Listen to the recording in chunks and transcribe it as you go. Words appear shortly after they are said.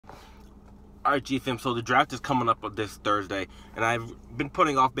Alright, GFM, so the draft is coming up on this Thursday, and I've been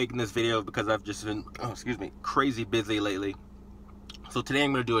putting off making this video because I've just been, crazy busy lately. So today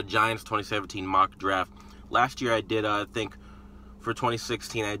I'm going to do a Giants 2017 mock draft. Last year I did, I think, for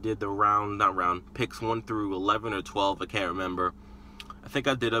 2016, I did the picks 1 through 11 or 12, I can't remember. I think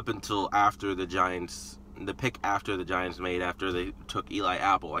I did up until after the Giants, the pick after the Giants made, after they took Eli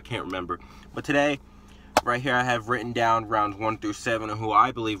Apple, I can't remember. But today, right here I have written down rounds 1 through 7 and who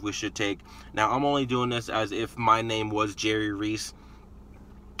I believe we should take. Now I'm only doing this as if my name was Jerry Reese,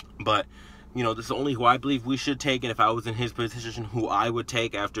 but you know, this is only who I believe we should take, and if I was in his position, who I would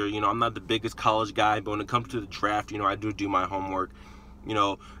take after, you know, I'm not the biggest college guy, but when it comes to the draft, you know, I do my homework. You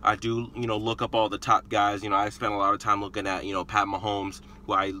know, I do, you know, look up all the top guys. You know, I spent a lot of time looking at, you know, Pat Mahomes,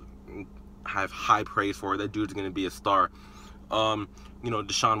 who I have high praise for. That dude's going to be a star. You know,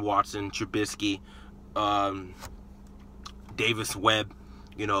 Deshaun Watson, Trubisky, Davis Webb,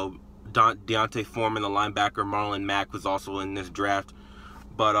 you know, Deontay Foreman, the linebacker, Marlon Mack was also in this draft.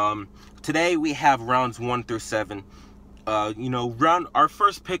 But today we have rounds 1 through 7. You know, our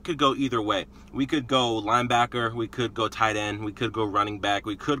first pick could go either way. We could go linebacker, we could go tight end, we could go running back,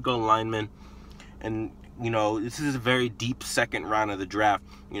 we could go lineman. And you know, this is a very deep second round of the draft.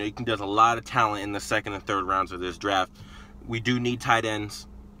 You know, there's a lot of talent in the second and third rounds of this draft. We do need tight ends.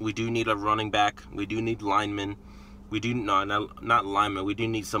 We do need a running back. We do need linemen. We do not linemen. We do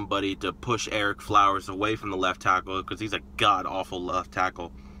need somebody to push Eric Flowers away from the left tackle because he's a god-awful left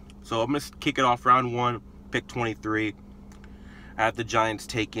tackle. So I'm going to kick it off round 1, pick 23. I have the Giants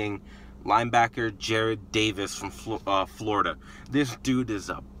taking linebacker Jarrad Davis from Florida. This dude is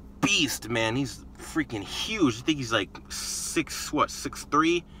a beast, man. He's freaking huge. I think he's like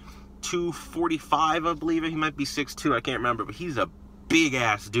 6'3", 245, I believe. He might be 6'2", I can't remember, but he's a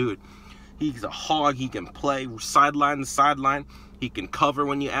big-ass dude. He's a hog. He can play sideline to sideline. He can cover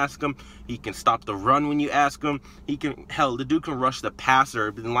when you ask him. He can stop the run when you ask him. He can, hell, the dude can rush the passer.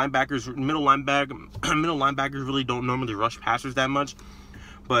 The linebackers, middle linebackers really don't normally rush passers that much.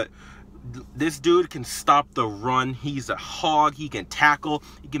 But this dude can stop the run. He's a hog. He can tackle.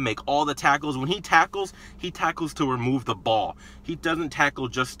 He can make all the tackles. When he tackles to remove the ball. He doesn't tackle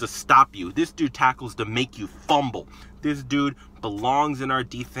just to stop you. This dude tackles to make you fumble. This dude belongs in our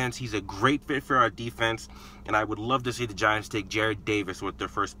defense. He's a great fit for our defense. And I would love to see the Giants take Jarrad Davis with their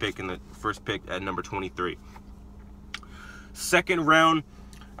first pick at number 23. Second round,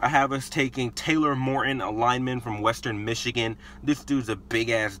 I have us taking Taylor Morton, a lineman from Western Michigan. This dude's a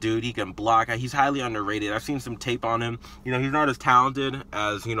big-ass dude. He can block. He's highly underrated. I've seen some tape on him. You know, he's not as talented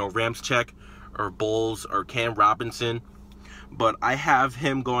as, you know, Ramczyk or Bowles or Cam Robinson. But I have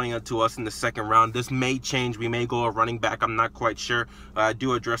him going to us in the second round. This may change. We may go a running back. I'm not quite sure. I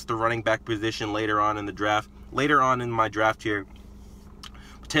do address the running back position later on in the draft. Later on in my draft here.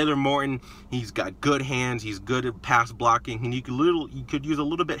 Taylor Morton, he's got good hands. He's good at pass blocking. And you could use a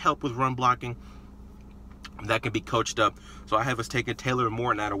little bit help with run blocking. That can be coached up. So I have us taking Taylor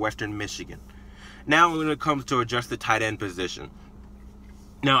Morton out of Western Michigan. Now when it comes to adjust the tight end position.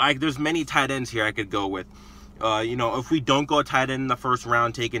 Now there's many tight ends here I could go with. You know, if we don't go a tight end in the first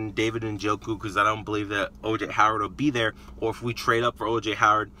round, taking David Njoku, because I don't believe that O.J. Howard will be there, or if we trade up for O.J.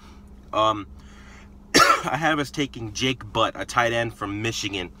 Howard, I have us taking Jake Butt, a tight end from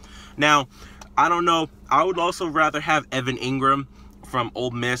Michigan. Now, I don't know. I would also rather have Evan Ingram from Ole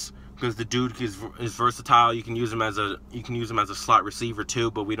Miss, because the dude is versatile. You can use him as a slot receiver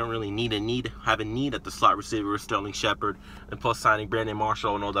too, but we don't really have a need at the slot receiver with Sterling Shepard, and plus signing Brandon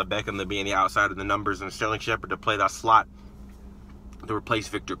Marshall and Odell Beckham to be on the outside of the numbers, and Sterling Shepard to play that slot to replace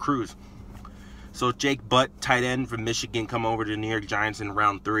Victor Cruz. So Jake Butt, tight end from Michigan, come over to the New York Giants in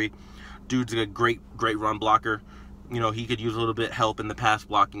round 3. Dude's a great run blocker. You know, he could use a little bit of help in the pass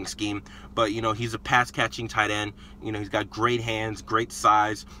blocking scheme, but you know, he's a pass catching tight end. You know, he's got great hands, great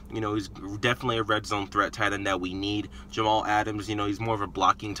size. You know, he's definitely a red zone threat tight end that we need. Jamal Adams, you know, he's more of a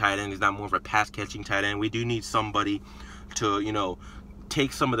blocking tight end. He's not more of a pass catching tight end. We do need somebody to, you know,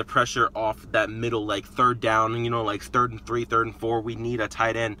 take some of the pressure off that middle, like third down, you know, like 3rd and 3, 3rd and 4. We need a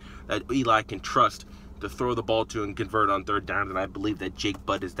tight end that Eli can trust to throw the ball to and convert on 3rd down, and I believe that Jake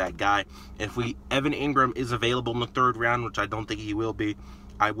Butt is that guy. If Evan Ingram is available in the 3rd round, which I don't think he will be,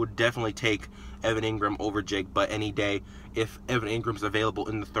 I would definitely take Evan Ingram over Jake Butt any day if Evan Ingram's available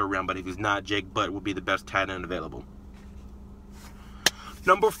in the 3rd round, but if he's not, Jake Butt would be the best tight end available.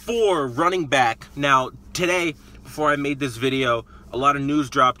 Number 4, running back. Now, today, before I made this video, a lot of news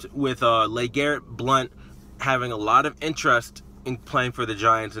dropped with LeGarrette Blount having a lot of interest in playing for the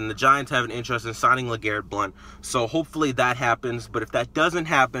Giants, and the Giants have an interest in signing LeGarrette Blount. So hopefully that happens, but if that doesn't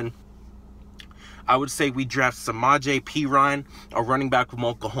happen, I would say we draft Samaje Perine, a running back from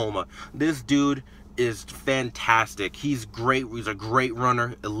Oklahoma. This dude is fantastic. He's great. He's a great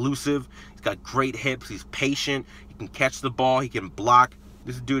runner, elusive. He's got great hips. He's patient. He can catch the ball. He can block.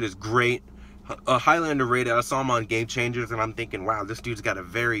 This dude is great. Highly underrated. I saw him on Game Changers, and I'm thinking, wow, this dude's got a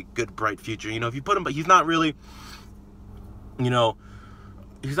very good, bright future. You know, if you put him, but he's not really, you know,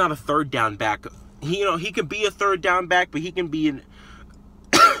 he's not a third down back. He can be a third down back, but he can be an,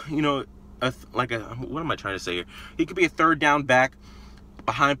 you know, what am I trying to say here? He could be a third down back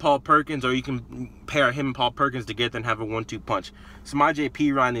behind Paul Perkins, or you can pair him and Paul Perkins together and have a 1-2 punch. Samaje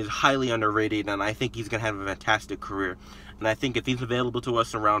Perine is highly underrated, and I think he's going to have a fantastic career. And I think if he's available to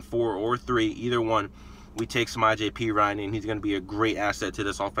us in round 4 or 3, either one, we take Samaje Perine, and he's going to be a great asset to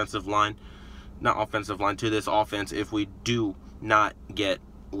this offensive line. Not offensive line, to this offense if we do not get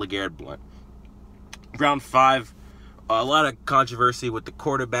LeGarrette Blount. Round 5, a lot of controversy with the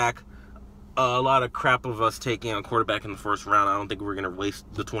quarterback. A lot of crap of us taking on quarterback in the first round. I don't think we're going to waste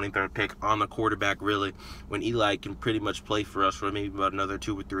the 23rd pick on the quarterback, really, when Eli can pretty much play for us for maybe about another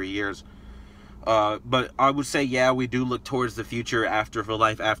 2 or 3 years. But I would say, yeah, we do look towards the future after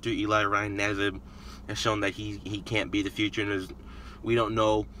Eli. Ryan Nassib has shown that he can't be the future, and we don't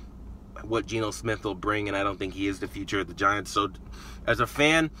know what Geno Smith will bring, and I don't think he is the future of the Giants. So as a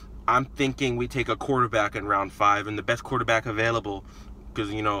fan, I'm thinking we take a quarterback in round 5, and the best quarterback available,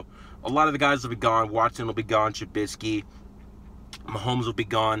 because, you know, a lot of the guys will be gone. Watson will be gone. Trubisky, Mahomes will be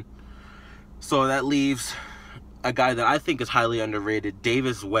gone. So that leaves a guy that I think is highly underrated,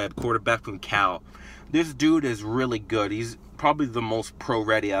 Davis Webb, quarterback from Cal. This dude is really good. He's probably the most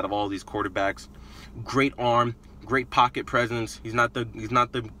pro-ready out of all these quarterbacks. Great arm, great pocket presence. He's not a good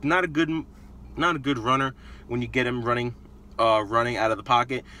runner when you get him running out of the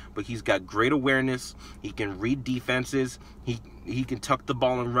pocket, but he's got great awareness. He can read defenses. He can tuck the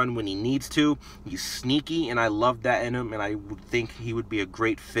ball and run when he needs to. He's sneaky, and I love that in him, and I would think he would be a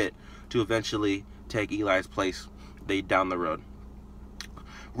great fit to eventually take Eli's place down the road.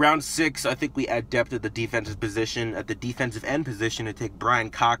 Round 6, I think we add depth at the defensive position, at the defensive end position, to take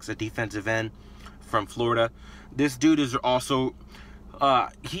Brian Cox, a defensive end from Florida. This dude is also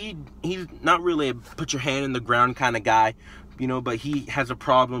he's not really a put your hand in the ground kind of guy, you know, but he has a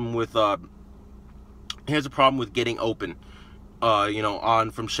problem with getting open, you know,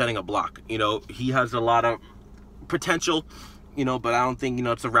 from shedding a block. You know, he has a lot of potential, you know, but I don't think, you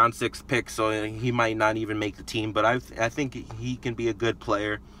know, it's a round 6 pick, so he might not even make the team. But I think he can be a good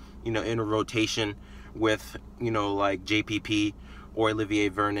player, you know, in a rotation with, you know, like JPP or Olivier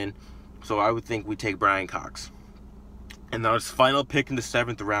Vernon. So I would think we take Brian Cox. And now his final pick in the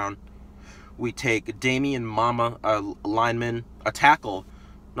 7th round, we take Damian Mama, a lineman, a guard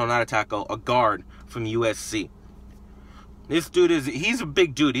from USC. This dude he's a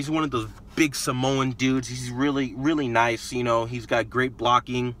big dude. He's one of those big Samoan dudes. He's really, really nice. You know, he's got great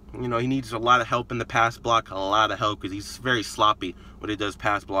blocking. You know, he needs a lot of help in the pass block, a lot of help, because he's very sloppy when he does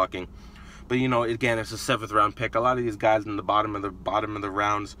pass blocking. But, you know, again, it's a 7th round pick. A lot of these guys in the bottom of the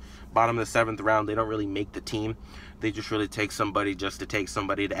 7th round, they don't really make the team. They just really take somebody just to take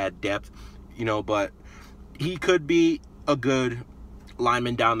somebody to add depth, you know. But he could be a good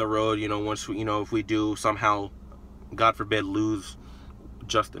lineman down the road, you know, once we, you know, if we do somehow, God forbid, lose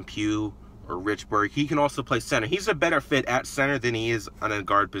Justin Pugh or Rich Berg. He can also play center. He's a better fit at center than he is on a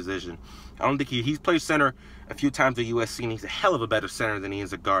guard position. I don't think he's played center a few times at USC, and he's a hell of a better center than he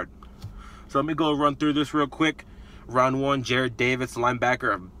is a guard. So let me go run through this real quick. Round 1, Jared Davis,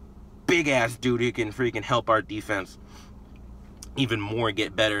 linebacker, a big-ass dude who can freaking help our defense even more,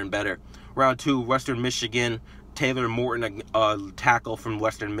 get better and better. Round 2, Western Michigan, Taylor Morton, a tackle from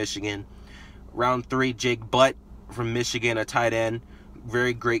Western Michigan. Round 3, Jake Butt from Michigan, a tight end.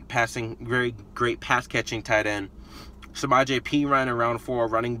 Very great pass catching tight end. Samaje Perine in round 4,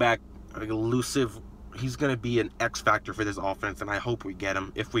 running back, elusive. He's going to be an X factor for this offense, and I hope we get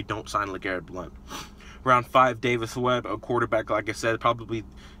him if we don't sign LeGarrette Blount. Round 5, Davis Webb, a quarterback, like I said, probably,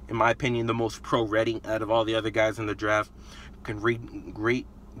 in my opinion, the most pro-ready out of all the other guys in the draft. Can read great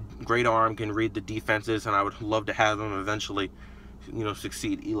arm, can read the defenses, and I would love to have him eventually, you know,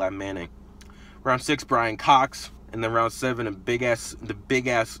 succeed Eli Manning. Round 6, Brian Cox. And then round 7, the big ass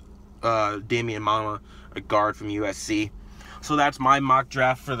Damian Mama, a guard from USC. So that's my mock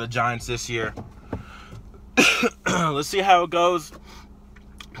draft for the Giants this year. Let's see how it goes.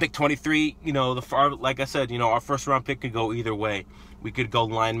 Pick 23, you know, like I said, you know, our first round pick could go either way. We could go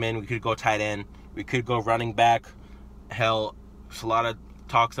lineman, we could go tight end, we could go running back. Hell, there's a lot of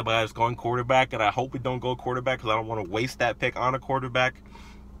talks about us going quarterback, and I hope we don't go quarterback because I don't want to waste that pick on a quarterback.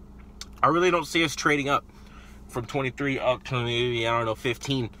 I really don't see us trading up from 23 up to maybe, I don't know,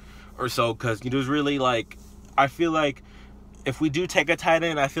 15 or so, because there's really, like, I feel like if we do take a tight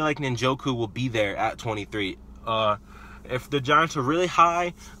end, I feel like Njoku will be there at 23. If the Giants are really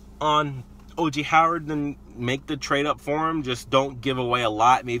high on O.J. Howard, then make the trade up for him. Just don't give away a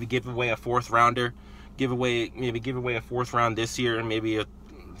lot. Maybe give away a 4th rounder. Maybe give away a 4th round this year and maybe a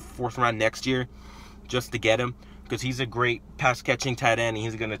 4th round next year just to get him, because he's a great pass-catching tight end, and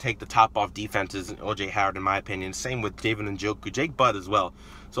he's going to take the top off defenses, O.J. Howard, in my opinion. Same with David Njoku, Jake Butt as well.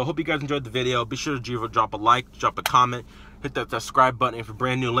 So I hope you guys enjoyed the video. Be sure to drop a like, drop a comment, hit that subscribe button if you're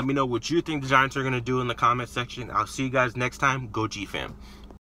brand new. Let me know what you think the Giants are going to do in the comment section. I'll see you guys next time. Go G-Fam.